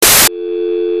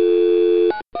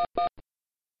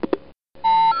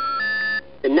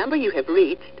number you have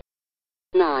reached,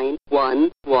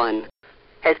 911,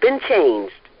 has been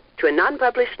changed to a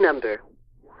non-published number.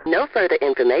 No further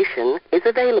information is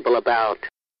available about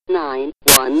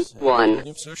 911.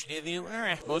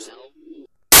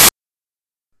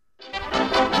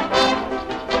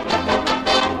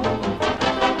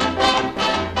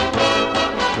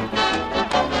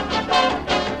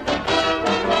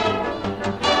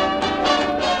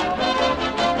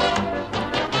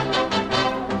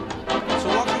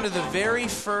 To the very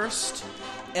first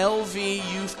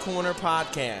LV Youth Corner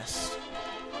podcast.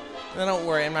 Now don't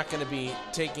worry, I'm not going to be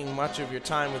taking much of your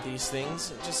time with these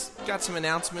things. Just got some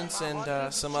announcements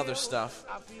and some other stuff.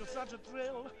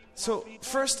 So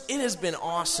first, it has been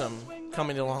awesome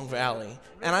coming to Long Valley,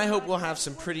 and I hope we'll have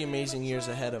some pretty amazing years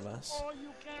ahead of us.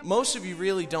 Most of you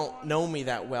really don't know me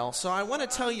that well, so I want to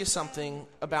tell you something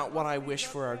about what I wish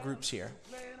for our groups here.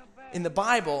 In the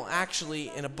Bible, actually,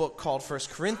 in a book called 1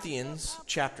 Corinthians,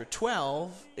 chapter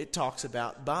 12, it talks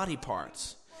about body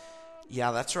parts.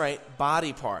 Yeah, that's right,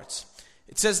 body parts.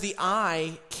 It says the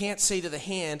eye can't say to the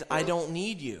hand, I don't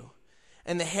need you.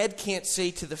 And the head can't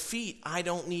say to the feet, I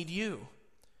don't need you.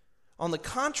 On the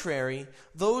contrary,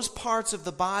 those parts of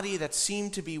the body that seem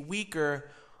to be weaker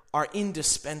are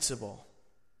indispensable.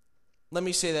 Let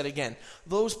me say that again.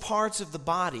 Those parts of the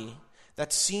body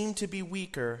that seem to be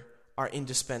weaker are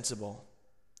indispensable.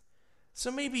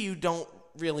 So maybe you don't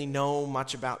really know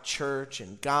much about church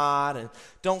and God and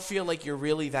don't feel like you're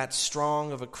really that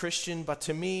strong of a Christian, but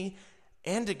to me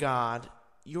and to God,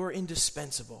 you're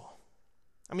indispensable.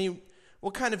 I mean,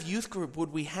 what kind of youth group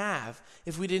would we have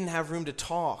if we didn't have room to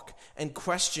talk and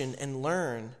question and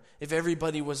learn, if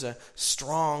everybody was a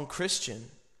strong Christian?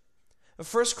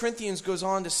 1 Corinthians goes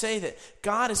on to say that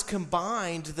God has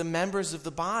combined the members of the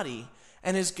body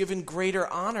and has given greater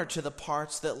honor to the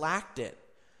parts that lacked it,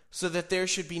 so that there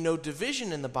should be no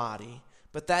division in the body,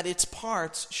 but that its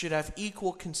parts should have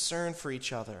equal concern for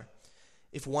each other.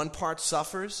 If one part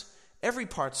suffers, every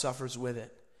part suffers with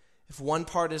it. If one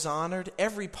part is honored,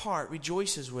 every part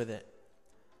rejoices with it.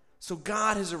 So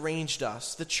God has arranged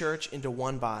us, the church, into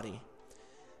one body.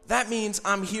 That means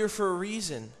I'm here for a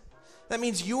reason. That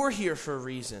means you're here for a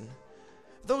reason.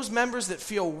 Those members that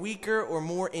feel weaker or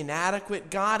more inadequate,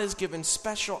 God has given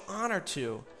special honor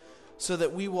to, so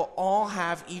that we will all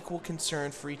have equal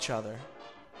concern for each other.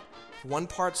 If one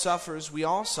part suffers, we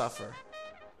all suffer.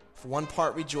 If one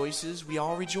part rejoices, we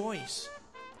all rejoice.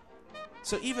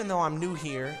 So even though I'm new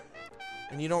here,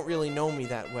 and you don't really know me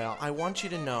that well, I want you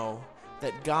to know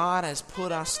that God has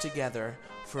put us together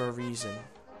for a reason.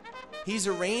 He's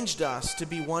arranged us to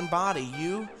be one body,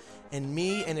 you and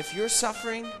me, and if you're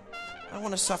suffering, I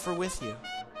want to suffer with you.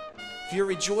 If you're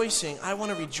rejoicing, I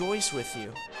want to rejoice with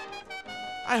you.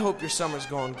 I hope your summer's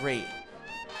going great.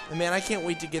 And man, I can't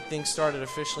wait to get things started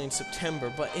officially in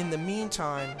September, but in the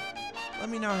meantime, let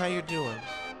me know how you're doing.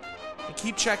 And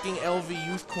keep checking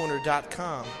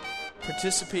lvyouthcorner.com.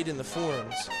 Participate in the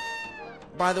forums.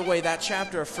 By the way, that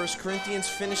chapter of 1 Corinthians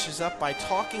finishes up by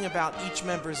talking about each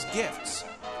member's gifts.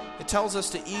 It tells us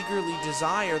to eagerly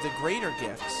desire the greater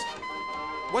gifts.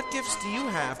 What gifts do you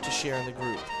have to share in the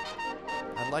group?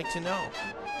 I'd like to know.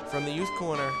 From the Youth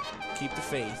Corner, keep the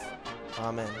faith.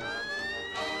 Amen.